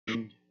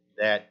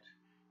that,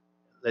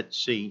 let's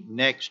see,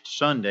 next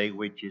Sunday,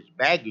 which is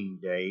bagging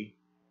day,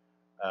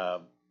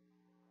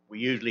 we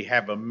usually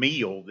have a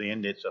meal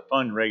then that's a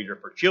fundraiser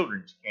for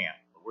children's camp.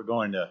 We're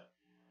going to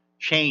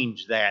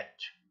change that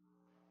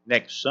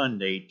next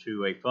Sunday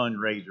to a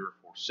fundraiser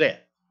for Seth.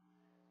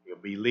 He'll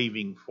be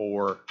leaving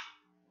for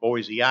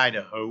Boise,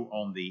 Idaho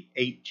on the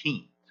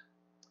 18th.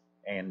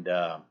 And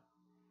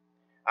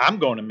I'm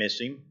going to miss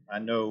him. I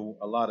know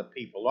a lot of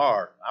people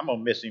are. I'm going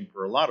to miss him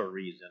for a lot of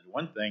reasons.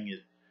 One thing is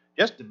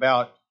just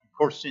about, of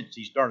course, since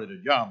he started a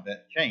job,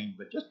 that changed,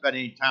 but just about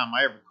any time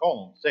I ever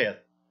call on Seth,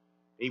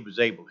 he was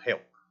able to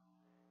help.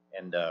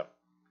 And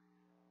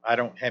I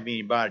don't have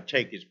anybody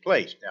take his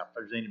place. Now, if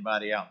there's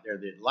anybody out there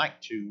that'd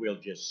like to, we'll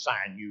just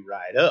sign you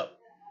right up.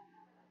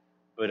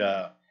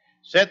 But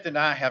Seth and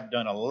I have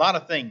done a lot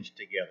of things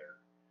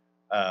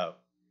together.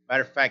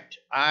 Matter of fact,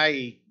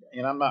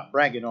 and I'm not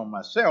bragging on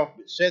myself,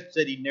 but Seth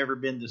said he'd never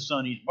been to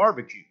Sonny's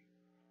barbecue.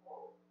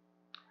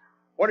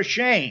 What a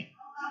shame.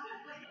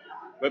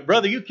 But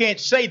brother, you can't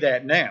say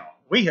that now.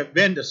 We have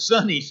been to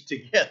Sonny's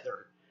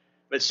together.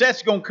 But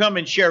Seth's going to come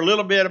and share a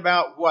little bit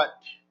about what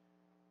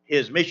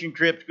his mission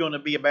trip's going to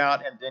be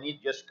about, and then he's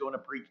just going to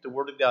preach the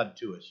Word of God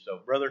to us. So,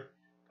 brother,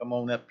 come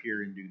on up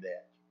here and do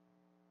that.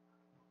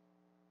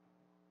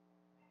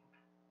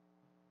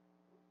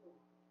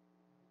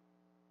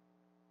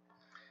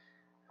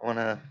 I want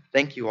to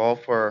thank you all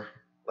for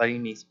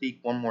letting me speak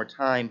one more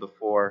time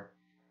before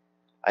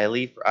I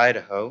leave for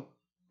Idaho.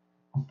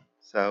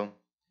 So,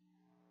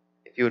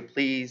 if you would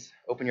please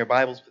open your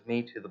Bibles with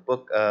me to the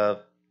book of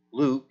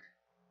Luke,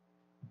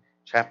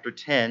 chapter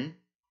 10.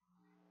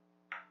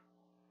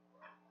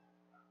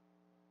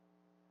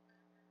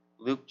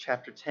 Luke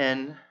chapter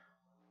 10,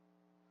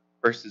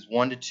 verses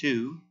 1 to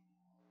 2.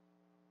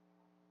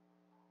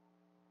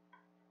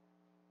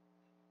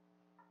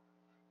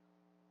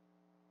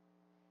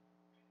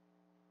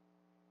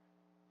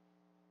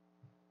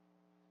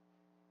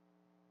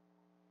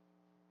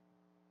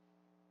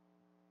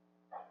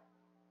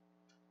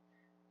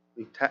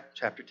 Luke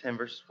chapter 10,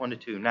 verses 1 to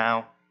 2.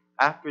 Now,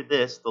 after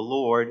this, the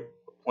Lord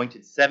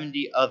appointed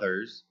 70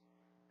 others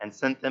and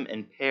sent them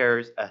in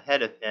pairs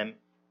ahead of him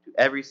to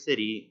every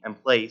city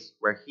and place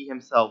where he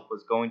himself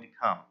was going to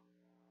come.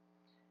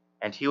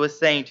 And he was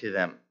saying to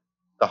them,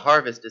 the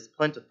harvest is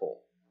plentiful,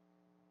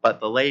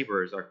 but the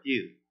laborers are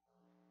few.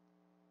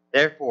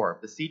 Therefore,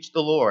 beseech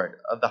the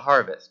Lord of the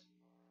harvest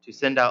to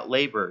send out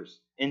laborers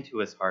into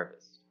his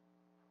harvest.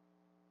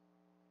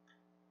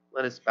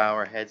 Let us bow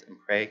our heads and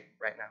pray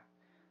right now.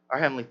 Our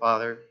Heavenly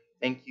Father,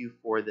 thank you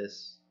for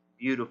this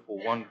beautiful,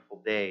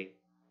 wonderful day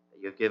that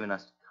you have given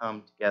us to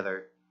come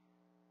together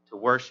to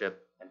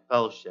worship and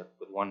fellowship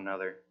with one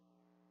another.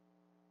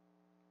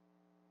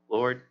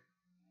 Lord,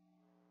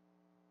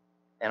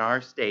 in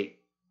our state,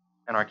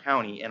 in our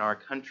county, in our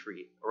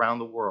country, around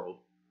the world,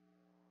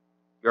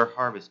 your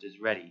harvest is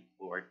ready,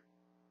 Lord.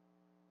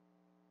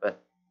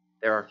 But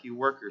there are few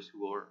workers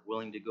who are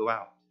willing to go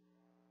out.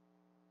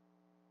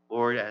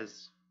 Lord,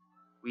 as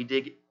we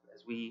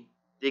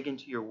dig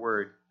into your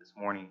word this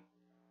morning,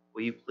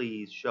 will you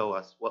please show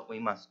us what we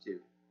must do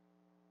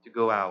to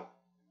go out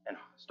and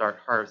start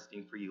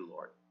harvesting for you,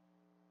 Lord.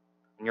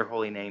 In your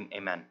holy name,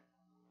 amen.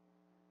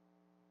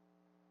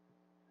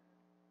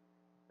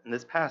 In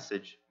this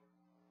passage,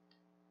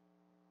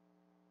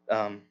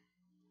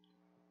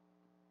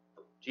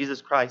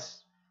 Jesus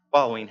Christ's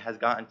following has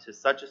gotten to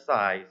such a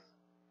size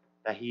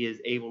that he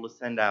is able to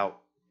send out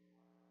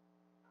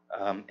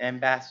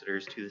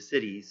ambassadors to the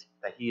cities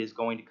that he is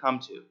going to come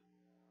to.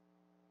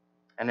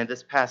 And in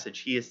this passage,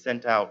 he has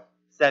sent out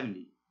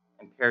 70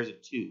 in pairs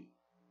of 2.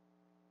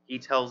 He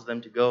tells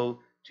them to go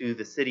to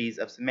the cities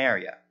of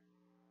Samaria,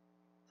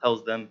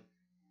 tells them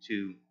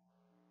to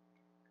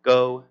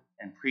go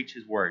and preach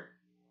his word.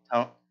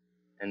 And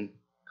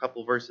a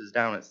couple verses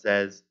down it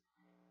says,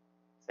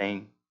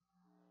 saying,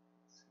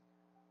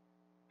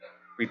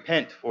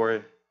 repent,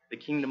 for the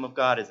kingdom of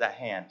God is at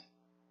hand.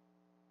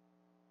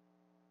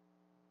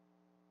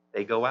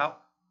 They go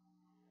out,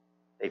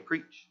 they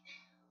preach.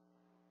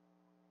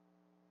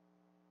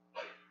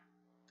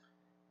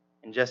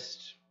 In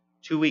just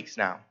 2 weeks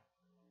now,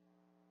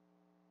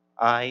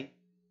 I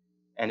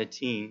and a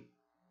team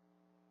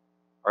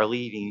are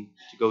leaving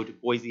to go to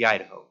Boise,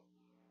 Idaho,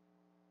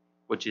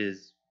 which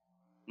is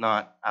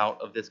not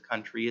out of this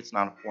country. It's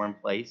not a foreign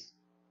place,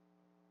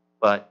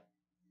 but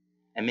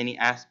in many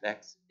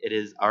aspects, it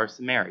is our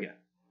Samaria.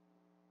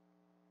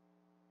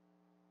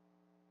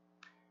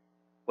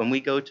 When we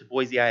go to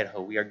Boise,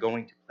 Idaho, we are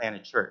going to plant a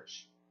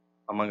church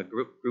among a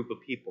group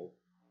of people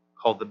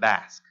called the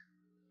Basque.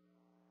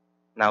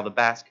 Now, the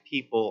Basque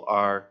people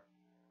are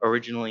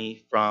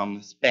originally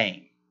from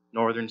Spain,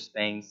 northern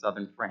Spain,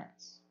 southern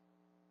France.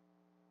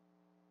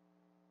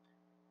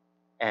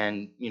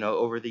 And,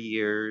 over the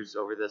years,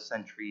 over the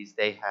centuries,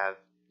 they have,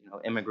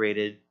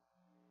 immigrated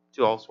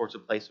to all sorts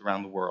of places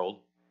around the world.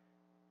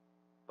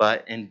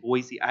 But in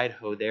Boise,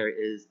 Idaho, there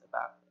is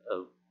about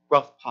a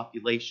rough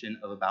population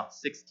of about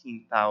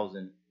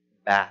 16,000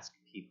 Basque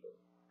people.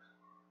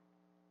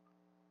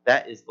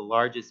 That is the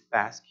largest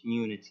Basque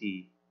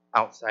community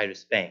outside of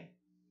Spain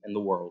in the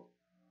world.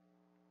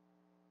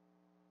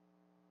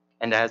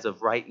 And as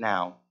of right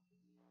now,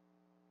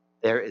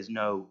 there is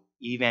no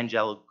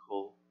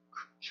evangelical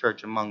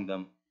church among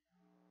them.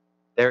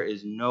 There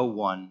is no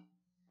one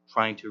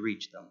trying to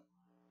reach them.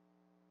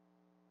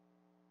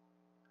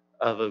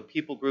 Of a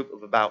people group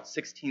of about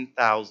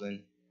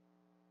 16,000,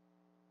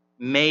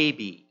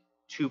 maybe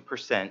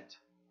 2%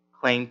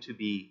 claim to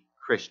be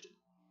Christian.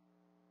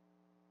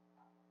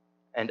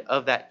 And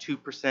of that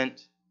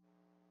 2%,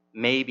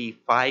 maybe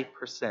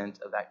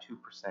 5% of that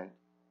 2%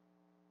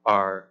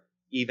 are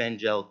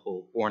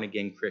evangelical,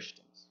 born-again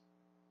Christians.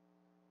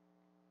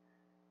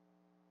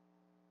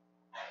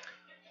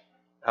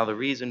 Now, the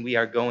reason we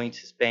are going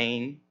to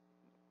Spain,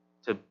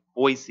 to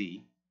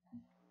Boise,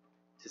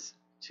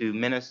 to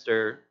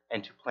minister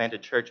and to plant a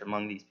church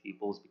among these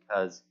people is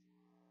because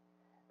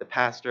the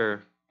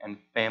pastor and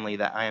family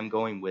that I am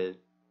going with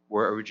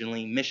were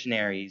originally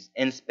missionaries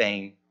in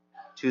Spain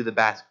to the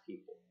Basque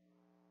people.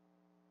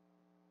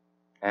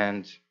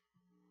 And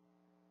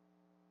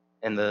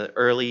in the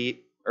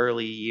early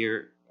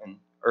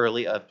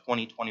of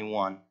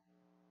 2021,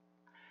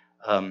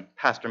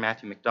 Pastor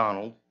Matthew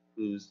McDonald,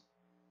 who's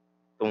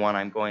the one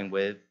I'm going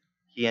with,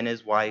 he and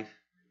his wife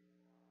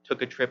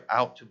took a trip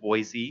out to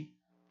Boise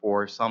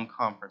for some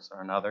conference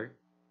or another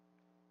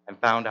and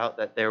found out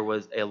that there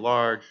was a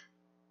large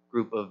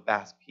group of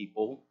Basque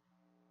people.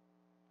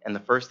 And the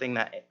first thing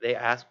that they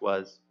asked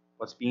was,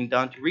 what's being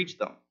done to reach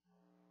them?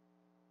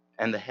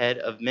 And the head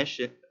of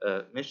mission,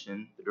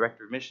 the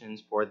director of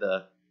missions for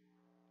the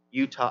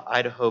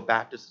Utah-Idaho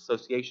Baptist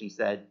Association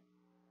said,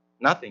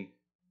 nothing.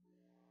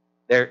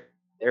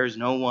 There's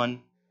no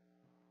one,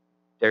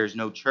 there's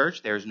no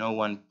church, there's no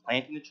one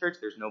planting the church,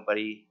 there's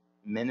nobody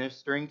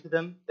ministering to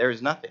them,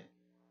 there's nothing.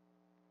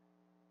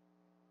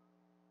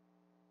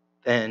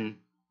 Then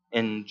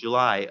in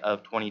July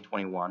of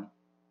 2021,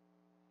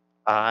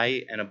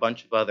 I and a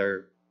bunch of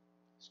other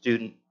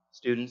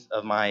students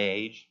of my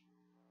age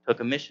took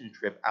a mission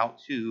trip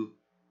out to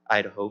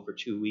Idaho for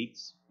 2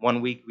 weeks.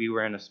 1 week we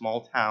were in a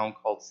small town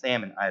called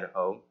Salmon,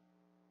 Idaho.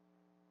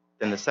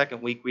 Then the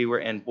second week we were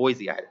in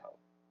Boise, Idaho.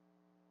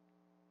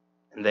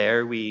 And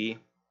there we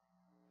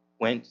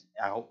went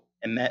out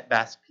and met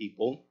Basque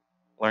people,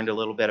 learned a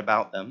little bit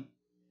about them.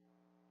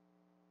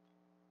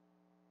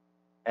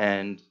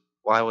 And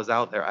while I was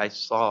out there, I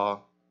saw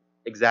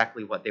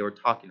exactly what they were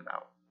talking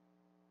about.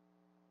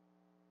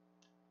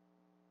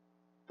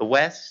 The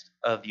west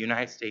of the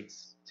United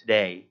States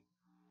today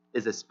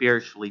is a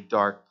spiritually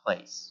dark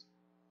place,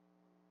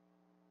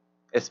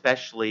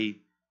 especially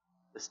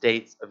the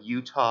states of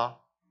Utah,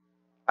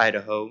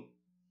 Idaho,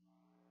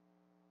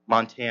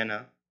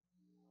 Montana,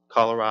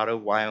 Colorado,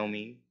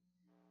 Wyoming,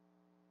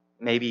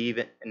 maybe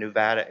even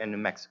Nevada and New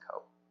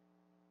Mexico.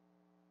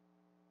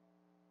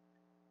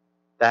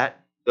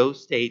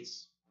 Those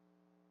states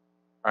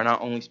are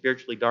not only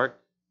spiritually dark,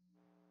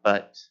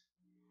 but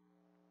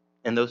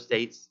in those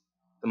states,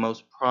 the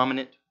most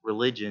prominent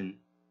religion,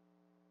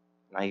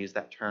 and I use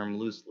that term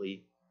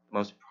loosely, the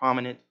most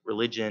prominent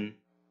religion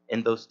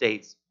in those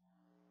states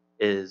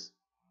is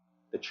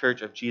the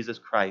Church of Jesus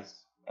Christ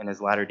and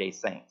His Latter-day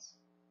Saints,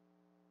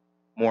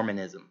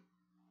 Mormonism.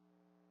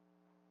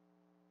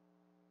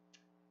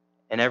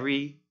 In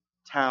every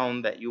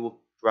town that you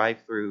will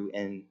drive through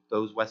in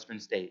those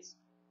western states,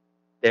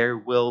 there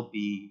will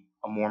be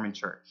a Mormon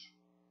church.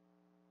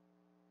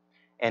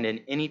 And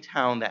in any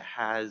town that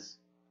has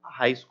a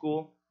high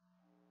school,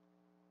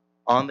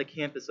 on the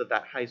campus of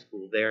that high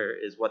school, there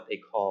is what they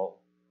call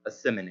a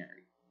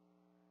seminary.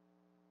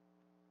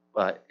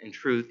 But in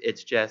truth,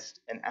 it's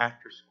just an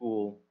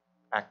after-school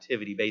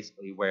activity,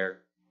 basically, where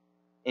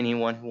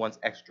anyone who wants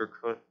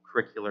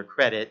extracurricular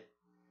credit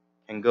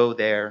can go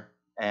there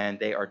and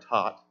they are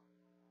taught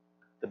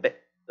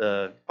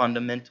the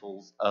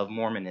fundamentals of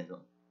Mormonism.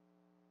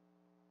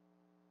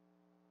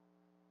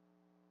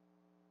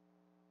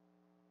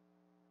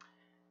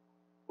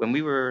 When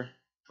we were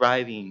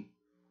driving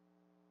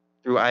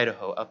through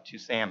Idaho up to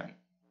Salmon,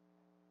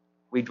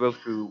 we drove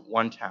through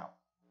one town.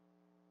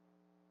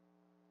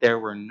 There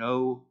were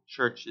no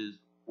churches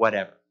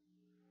whatever,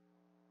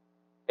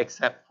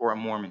 except for a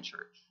Mormon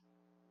church.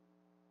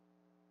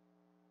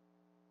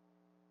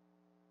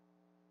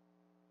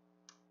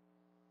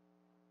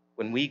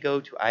 When we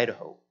go to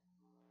Idaho,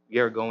 we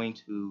are going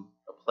to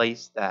a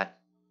place that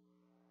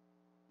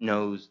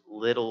knows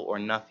little or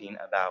nothing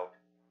about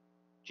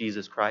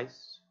Jesus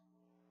Christ,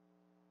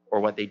 or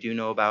what they do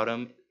know about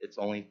Him, it's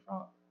only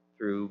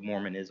through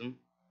Mormonism.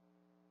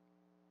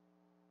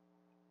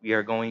 We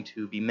are going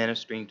to be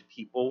ministering to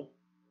people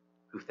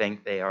who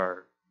think they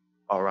are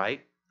all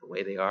right the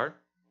way they are,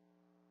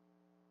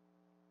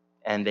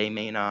 and they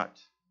may not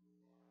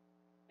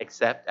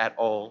accept at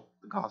all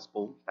the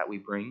gospel that we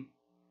bring.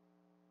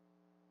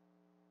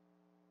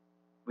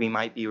 We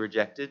might be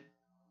rejected.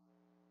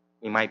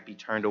 We might be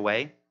turned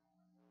away.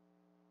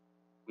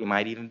 We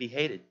might even be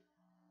hated.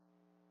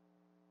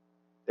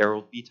 There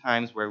will be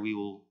times where we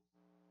will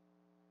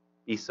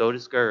be so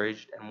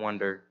discouraged and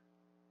wonder,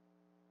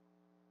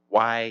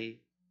 why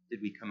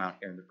did we come out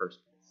here in the first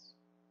place?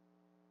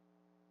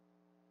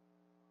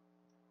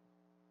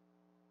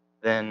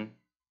 Then,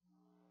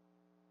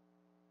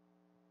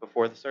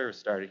 before the service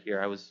started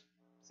here, I was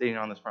sitting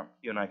on this front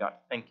pew and I got to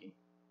thinking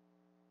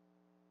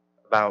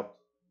about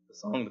the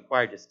song the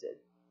choir just did.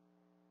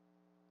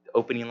 The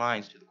opening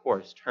lines to the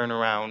chorus, turn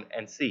around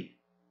and see.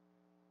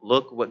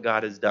 Look what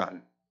God has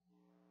done.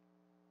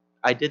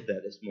 I did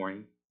that this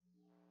morning.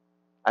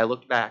 I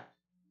looked back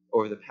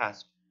over the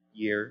past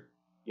year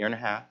and a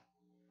half,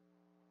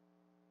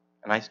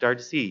 and I started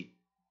to see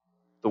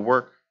the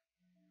work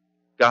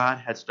God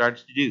had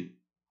started to do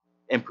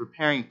in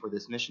preparing for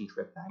this mission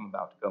trip that I'm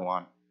about to go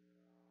on.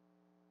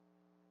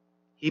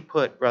 He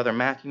put Brother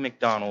Matthew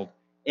McDonald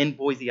in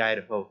Boise,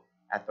 Idaho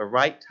at the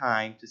right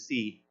time to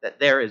see that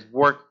there is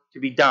work to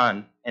be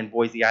done in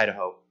Boise,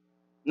 Idaho.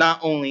 Not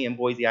only in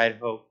Boise,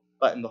 Idaho,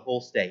 but in the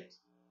whole state.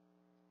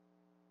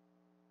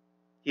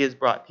 He has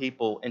brought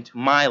people into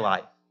my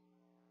life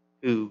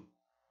who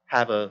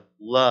have a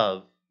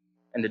love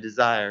and a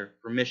desire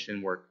for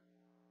mission work,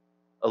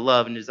 a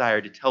love and desire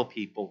to tell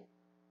people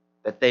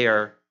that they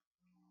are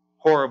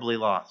horribly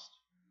lost.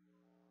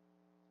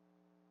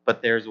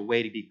 But there is a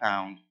way to be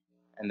found,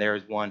 and there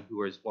is one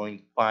who is willing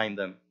to find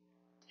them,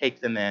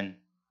 take them in,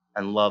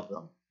 and love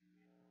them.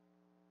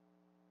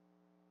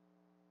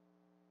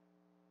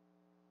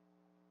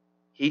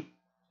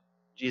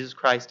 Jesus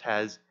Christ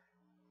has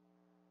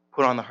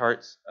put on the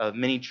hearts of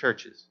many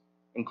churches,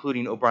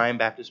 including O'Brien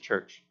Baptist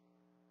Church,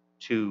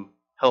 to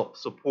help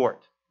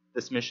support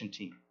this mission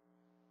team,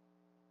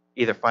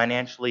 either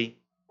financially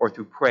or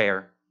through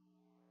prayer,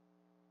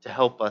 to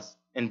help us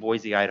in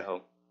Boise,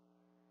 Idaho.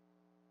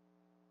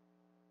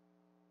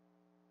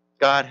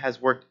 God has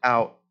worked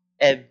out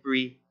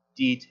every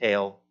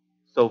detail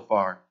so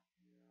far.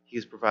 He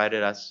has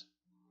provided us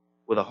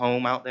with a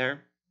home out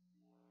there,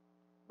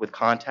 with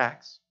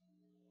contacts.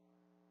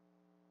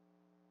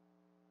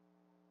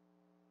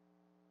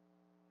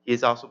 He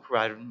has also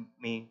provided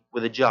me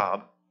with a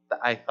job that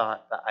I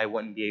thought that I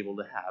wouldn't be able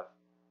to have.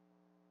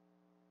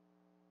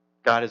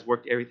 God has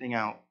worked everything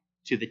out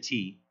to the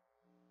T.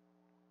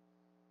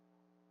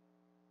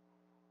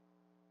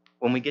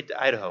 When we get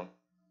to Idaho,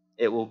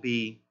 it will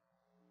be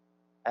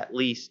at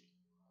least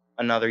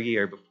another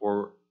year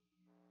before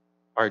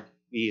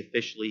we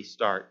officially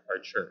start our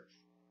church.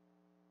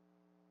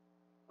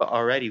 But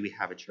already we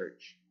have a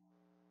church.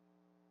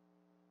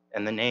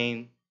 And the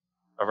name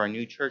of our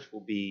new church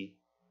will be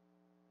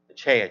the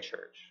Chea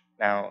Church.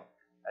 Now,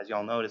 as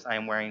y'all notice, I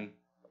am wearing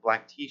a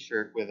black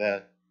t-shirt with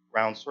a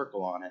round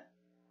circle on it.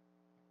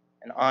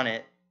 And on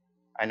it,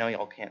 I know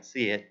y'all can't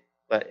see it,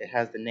 but it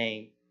has the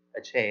name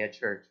Achea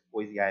Church,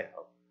 Boise,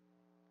 Idaho.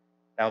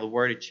 Now, the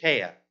word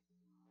Achea,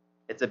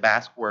 it's a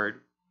Basque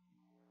word,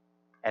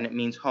 and it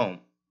means home.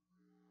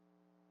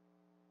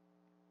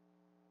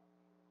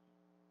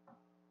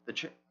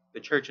 The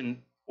church in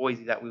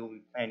Boise that we will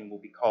be planning will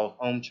be called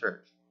Home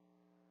Church.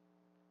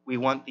 We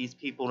want these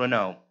people to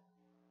know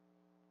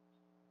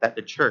that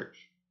the church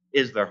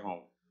is their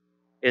home.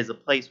 It is a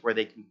place where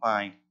they can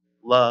find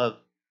love,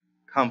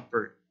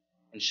 comfort,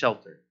 and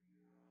shelter.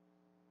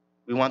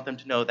 We want them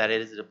to know that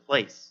it is a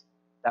place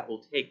that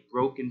will take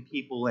broken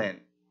people in,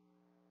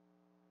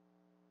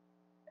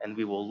 and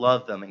we will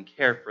love them and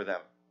care for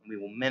them, and we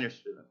will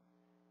minister to them,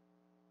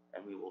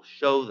 and we will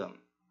show them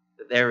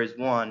that there is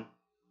one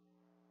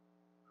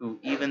who,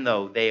 even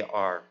though they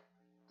are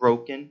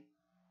broken,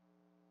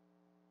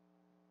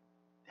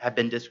 have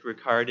been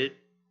disregarded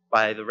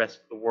by the rest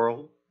of the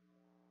world,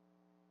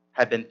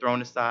 have been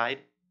thrown aside,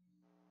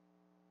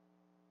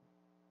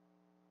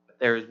 but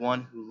there is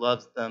one who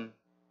loves them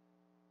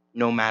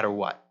no matter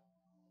what,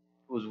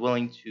 who is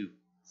willing to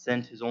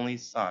send his only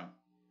son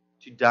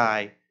to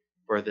die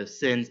for the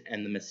sins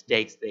and the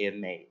mistakes they have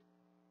made,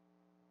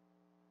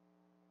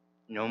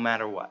 no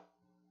matter what.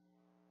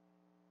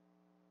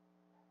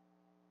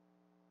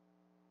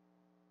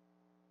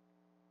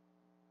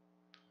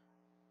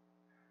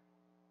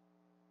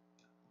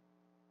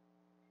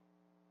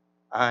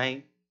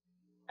 I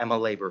am a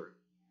laborer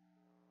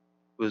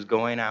who is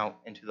going out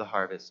into the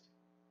harvest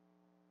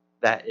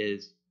that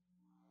is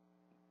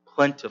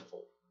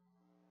plentiful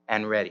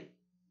and ready.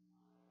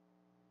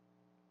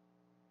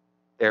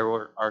 There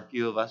are a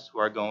few of us who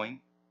are going,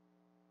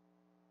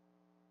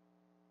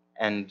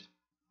 and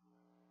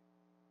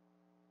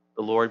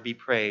the Lord be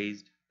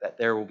praised that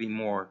there will be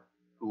more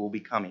who will be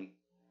coming.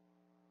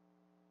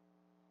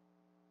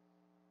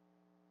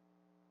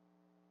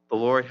 The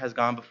Lord has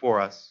gone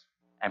before us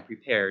and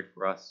prepared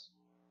for us.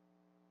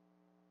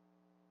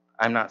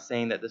 I'm not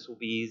saying that this will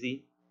be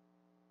easy.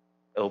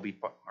 It will be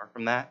far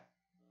from that.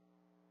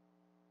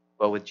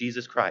 But with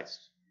Jesus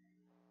Christ,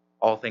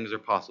 all things are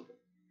possible.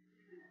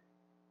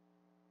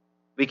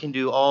 We can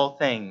do all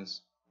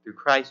things through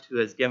Christ who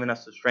has given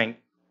us the strength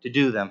to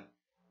do them,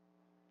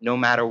 no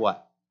matter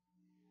what.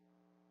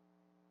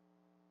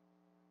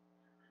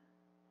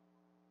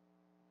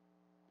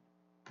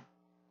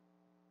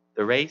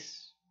 The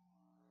race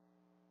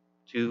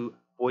to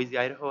Boise,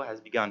 Idaho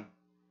has begun.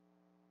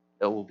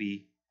 It will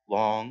be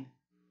long.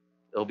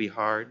 It will be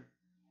hard.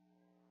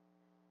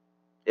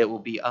 It will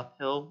be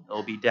uphill. It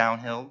will be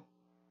downhill.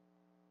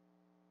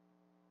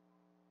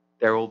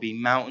 There will be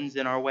mountains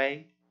in our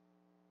way.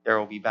 There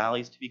will be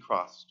valleys to be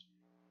crossed.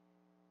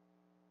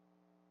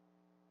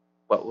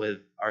 But with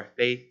our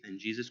faith in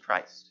Jesus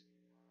Christ,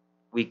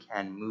 we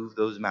can move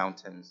those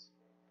mountains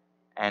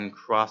and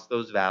cross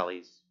those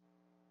valleys.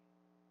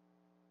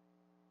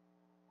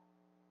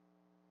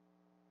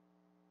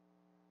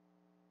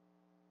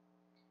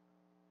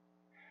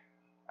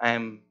 I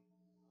am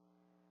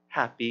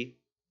happy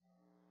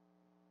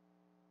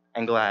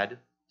and glad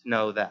to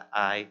know that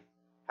I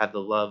have the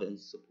love and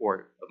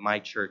support of my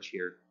church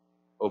here,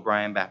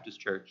 O'Brien Baptist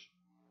Church.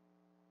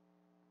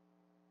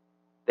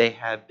 They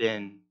have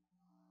been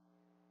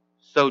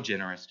so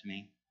generous to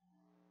me.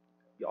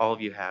 All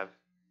of you have,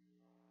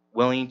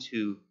 willing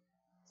to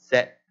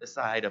set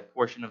aside a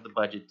portion of the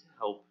budget to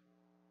help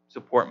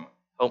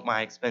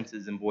my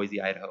expenses in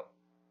Boise, Idaho.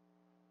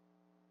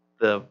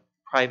 The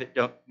private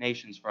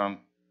donations from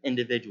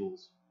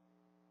individuals,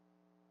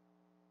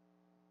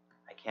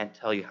 I can't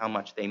tell you how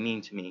much they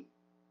mean to me.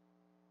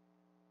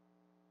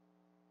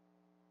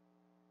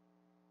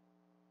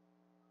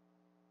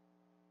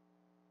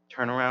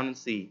 Turn around and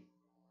see.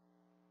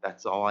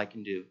 That's all I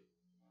can do.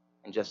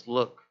 And just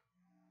look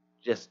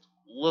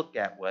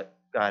at what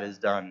God has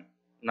done,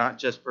 not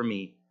just for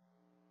me,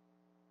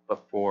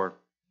 but for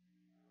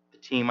the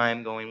team I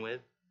am going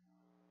with,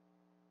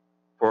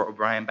 for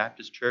O'Brien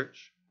Baptist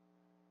Church,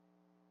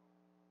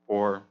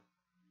 for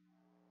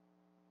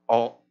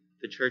all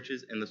the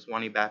churches in the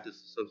Suwannee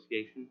Baptist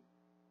Association.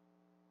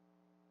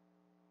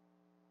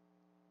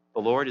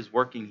 The Lord is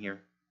working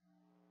here.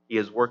 He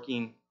is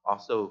working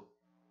also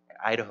in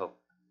Idaho.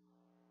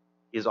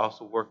 He is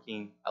also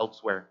working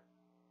elsewhere.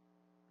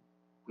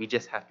 We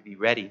just have to be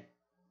ready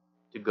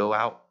to go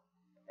out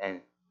and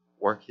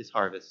work his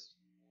harvest.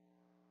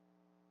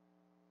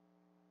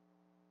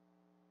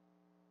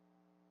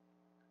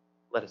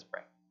 Let us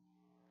pray.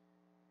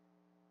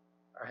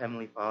 Our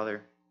Heavenly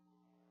Father,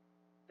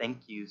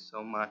 thank you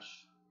so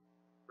much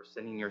for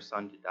sending your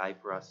Son to die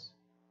for us,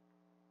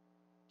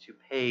 to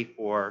pay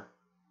for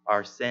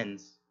our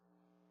sins.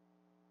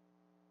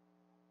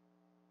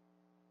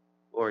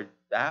 Lord,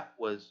 that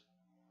was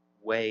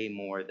way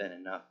more than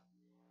enough.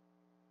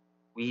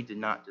 We did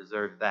not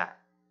deserve that,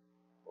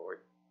 Lord.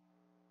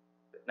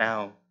 But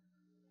now,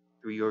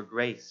 through your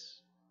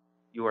grace,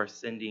 you are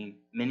sending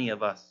many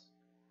of us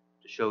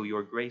to show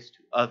your grace to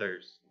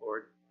others,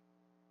 Lord,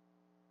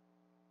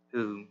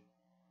 who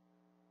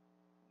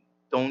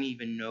don't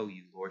even know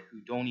you, Lord, who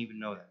don't even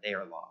know that they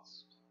are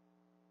lost.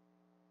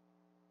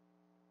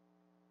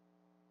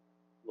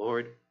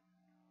 Lord,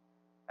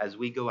 as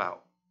we go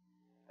out,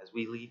 as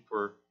we leave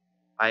for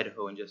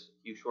Idaho in just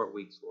a few short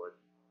weeks, Lord,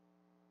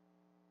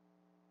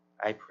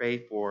 I pray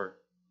for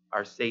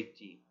our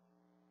safety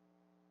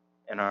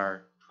and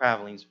our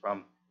travelings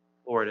from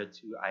Florida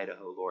to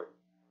Idaho, Lord.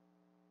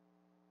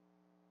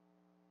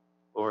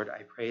 Lord,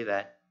 I pray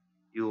that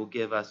you will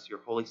give us your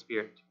Holy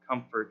Spirit to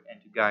comfort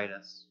and to guide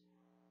us.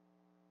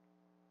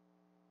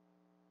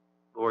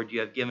 Lord,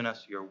 you have given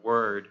us your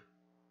word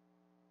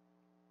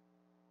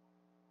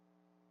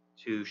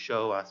to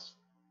show us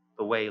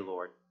the way,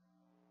 Lord,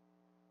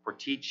 for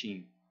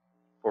teaching,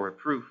 for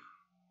reproof,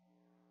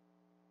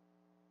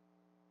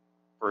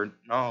 for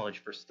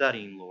knowledge, for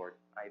studying, Lord.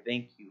 I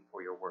thank you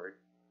for your word.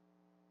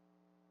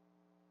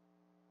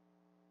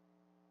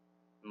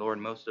 And Lord,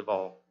 most of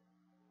all,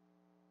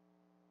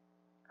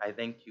 I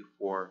thank you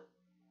for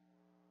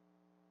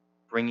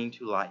bringing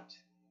to light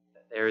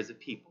that there is a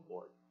people,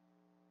 Lord,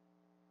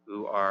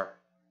 who are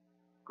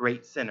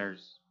great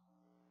sinners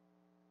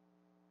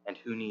and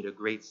who need a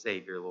great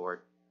Savior,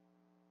 Lord,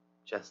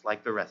 just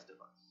like the rest of us.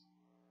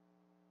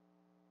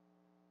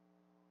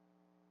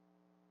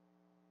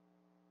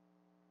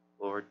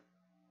 Lord,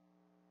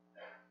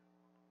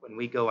 when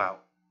we go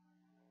out,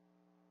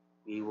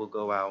 we will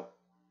go out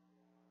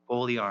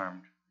fully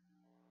armed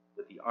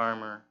with the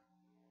armor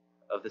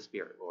of the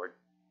Spirit, Lord,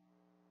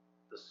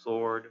 the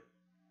sword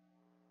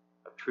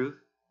of truth,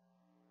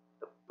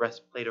 the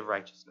breastplate of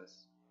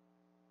righteousness.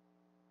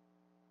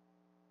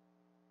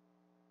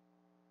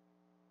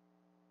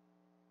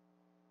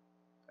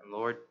 And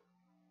Lord,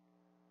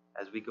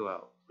 as we go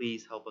out,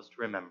 please help us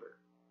to remember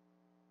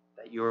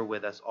that you are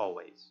with us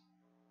always,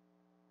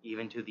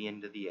 even to the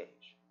end of the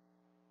age.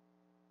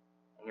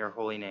 In your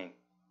holy name,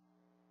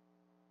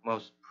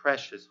 most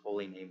precious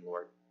holy name,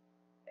 Lord.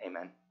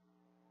 Amen.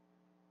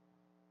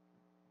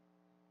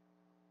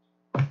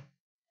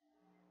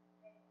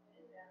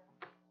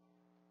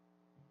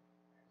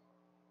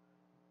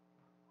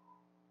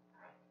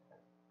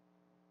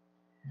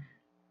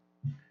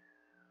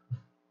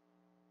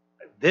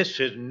 This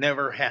has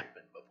never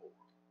happened before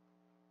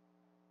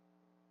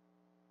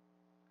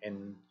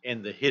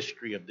in the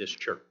history of this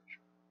church.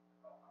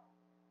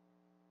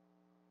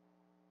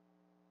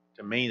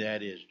 To me,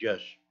 that is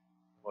just,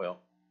 well,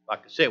 like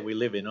I said, we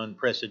live in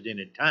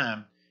unprecedented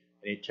time,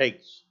 and it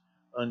takes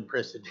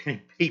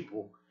unprecedented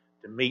people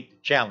to meet the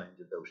challenge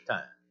of those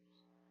times.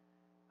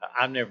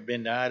 I've never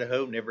been to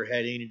Idaho, never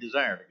had any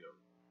desire to go.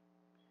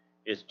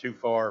 It's too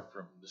far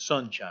from the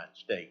Sunshine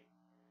State.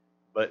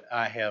 But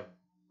I have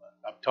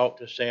I've talked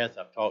to Seth,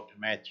 I've talked to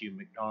Matthew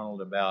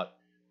McDonald about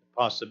the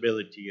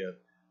possibility of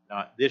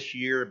not this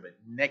year, but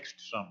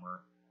next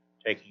summer,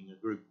 taking a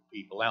group of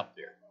people out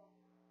there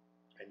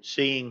and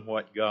seeing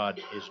what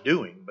God is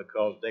doing,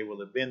 because they will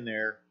have been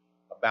there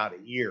about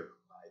a year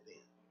by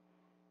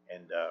then.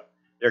 And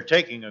they're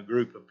taking a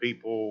group of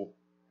people,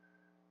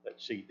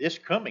 let's see, this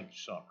coming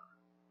summer.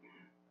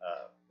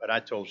 But I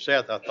told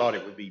Seth I thought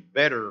it would be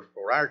better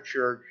for our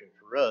church and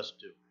for us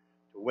to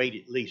wait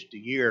at least a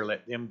year,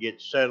 let them get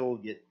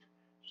settled, get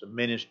some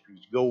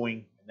ministries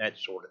going, and that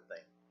sort of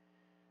thing.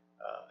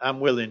 I'm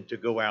willing to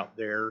go out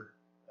there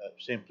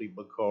simply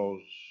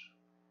because,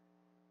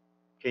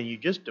 can you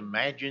just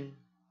imagine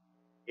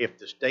if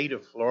the state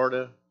of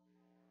Florida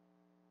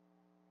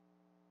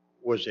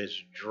was as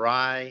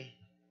dry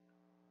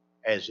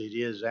as it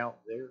is out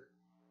there?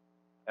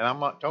 And I'm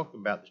not talking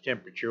about the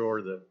temperature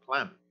or the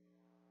climate.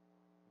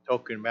 I'm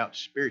talking about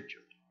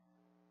spiritually.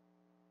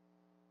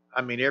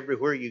 I mean,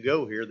 everywhere you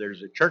go here,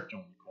 there's a church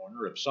on the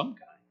corner of some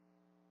kind.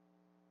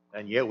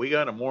 And yeah, we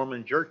got a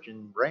Mormon church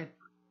in Brantford,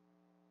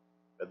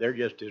 but they're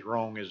just as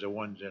wrong as the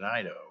ones in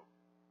Idaho.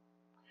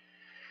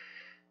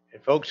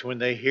 And folks, when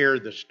they hear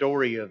the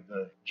story of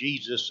the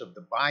Jesus of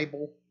the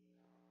Bible,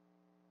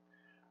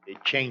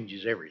 it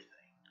changes everything.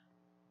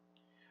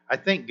 I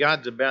think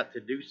God's about to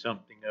do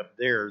something up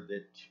there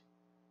that,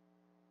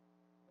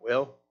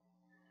 well,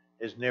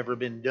 has never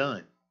been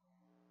done.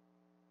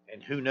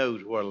 And who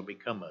knows what will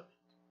become of it.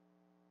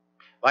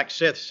 Like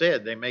Seth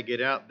said, they may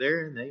get out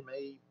there and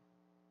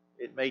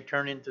it may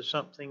turn into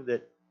something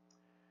that,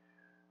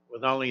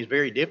 well, not only is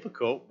very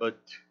difficult, but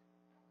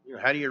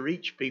how do you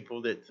reach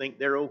people that think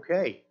they're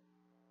okay?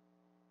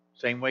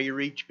 Same way you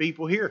reach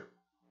people here.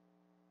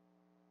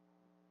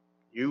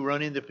 You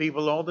run into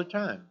people all the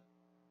time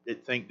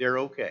that think they're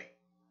okay.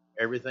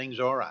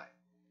 Everything's all right.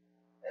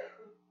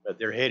 But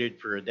they're headed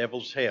for a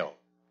devil's hell.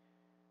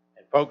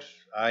 And folks,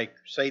 I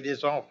say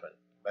this often,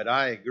 but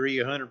I agree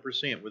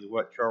 100% with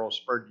what Charles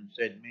Spurgeon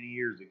said many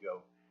years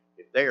ago.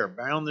 If they are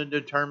bound and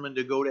determined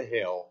to go to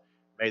hell,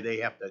 may they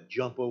have to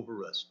jump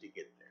over us to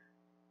get there.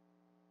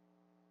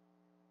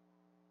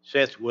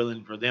 Seth's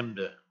willing for them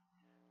to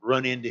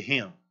run into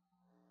him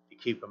to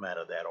keep them out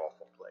of that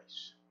awful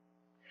place.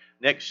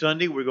 Next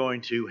Sunday, we're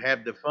going to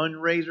have the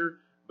fundraiser,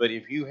 but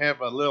if you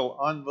have a little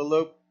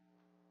envelope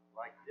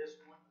like this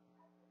one,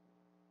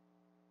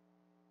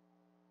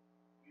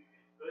 you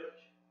can put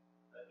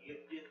a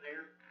gift in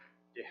there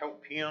to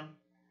help him.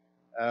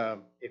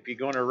 If you're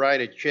going to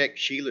write a check,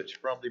 Sheila, it's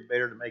probably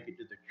better to make it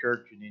to the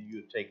church and then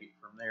you take it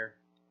from there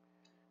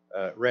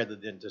rather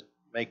than to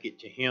make it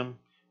to him.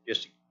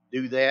 Just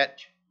do that.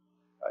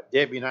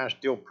 Debbie and I are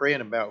still praying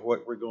about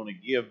what we're going to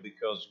give,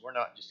 because we're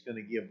not just going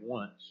to give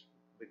once,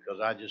 because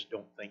I just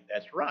don't think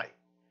that's right.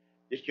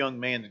 This young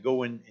man's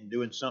going and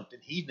doing something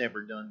he's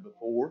never done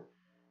before,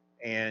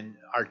 and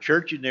our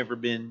church has never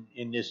been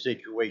in this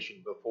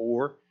situation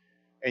before.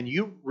 And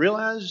you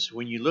realize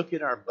when you look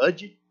at our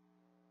budget,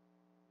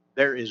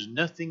 there is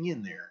nothing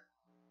in there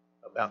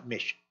about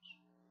missions.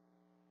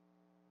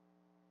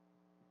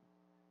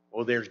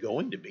 Well, there's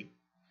going to be.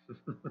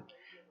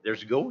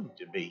 There's going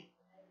to be.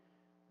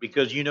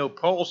 Because,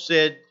 Paul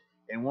said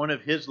in one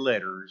of his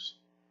letters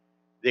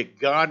that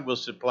God will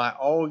supply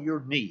all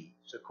your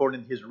needs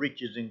according to his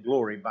riches and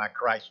glory by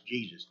Christ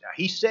Jesus. Now,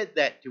 he said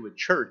that to a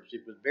church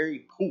that was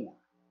very poor.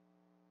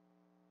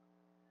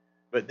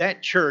 But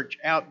that church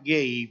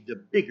outgave the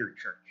bigger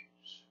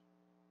churches.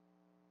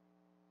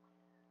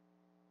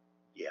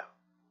 Yeah.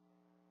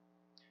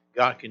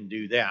 God can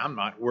do that. I'm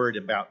not worried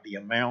about the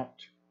amount,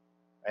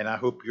 and I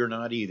hope you're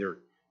not either.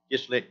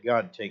 Just let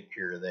God take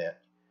care of that.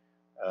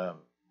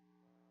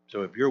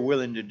 So if you're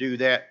willing to do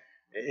that,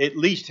 at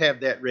least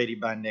have that ready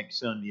by next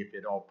Sunday if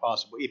at all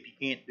possible. If you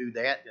can't do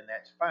that, then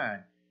that's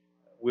fine.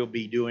 We'll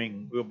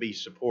be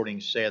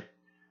supporting Seth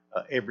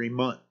every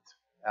month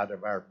out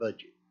of our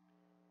budget.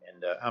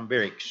 And I'm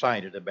very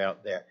excited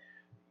about that.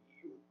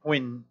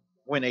 When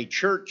a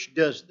church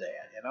does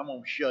that, and I'm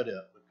going to shut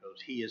up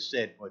because he has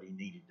said what he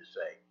needed to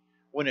say.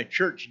 When a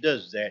church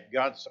does that,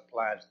 God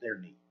supplies their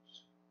needs.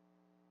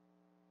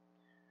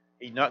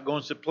 He's not going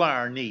to supply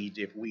our needs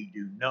if we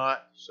do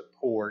not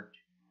support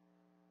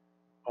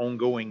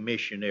ongoing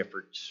mission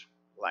efforts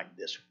like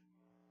this one.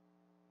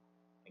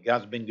 And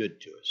God's been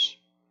good to us.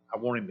 I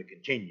want him to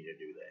continue to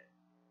do that.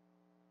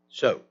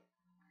 So,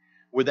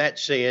 with that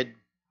said,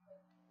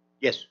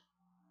 yes.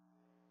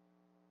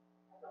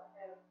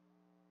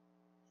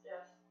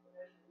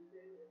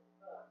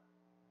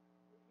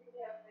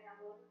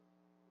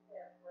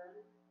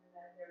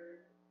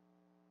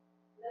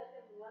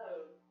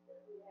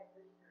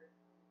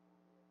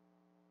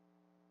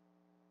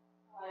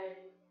 I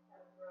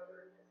have a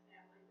brother in his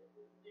family that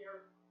is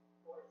near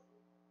Boise.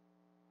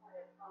 I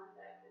have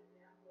contacted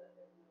them, let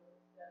them know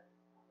that is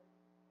coming.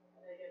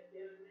 And they have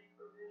given me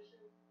permission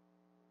to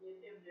give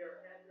him their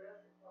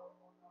address and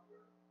telephone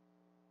number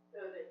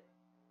so that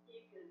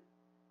he can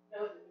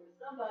know that there's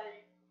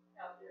somebody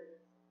out there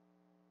that's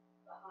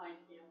behind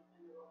him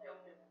and that will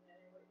help him in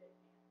any way they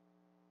can.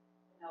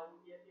 And I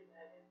will give him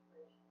that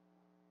information.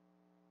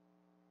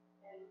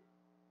 And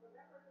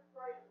remember to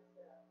pray for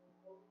Seth and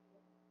hold his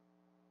hands.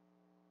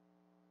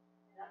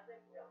 And I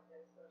think we all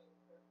have special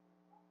prayer.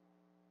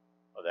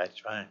 Oh,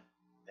 that's fine.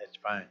 That's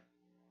fine.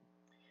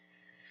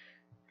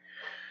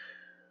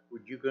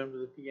 Would you come to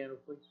the piano,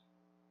 please?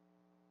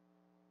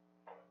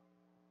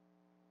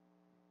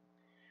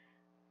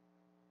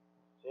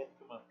 Seth,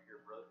 come up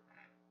here, brother.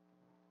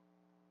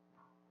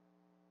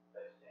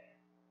 Let's stand.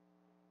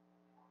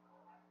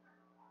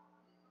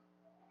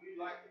 If you'd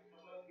like to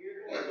come up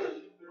here and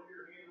just put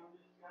your hand on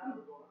this guy,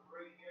 we're going to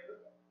pray together.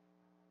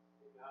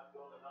 God's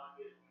going to not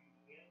just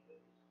use him,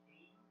 but his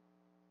team.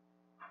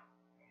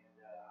 And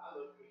I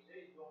look, he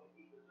said he's going to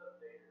keep us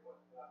updated on what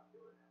God's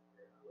doing out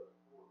there. I look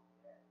forward to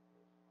that.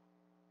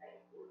 Hey,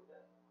 we're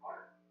the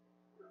heart.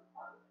 We're a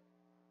part of it.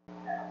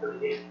 That's what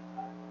it is.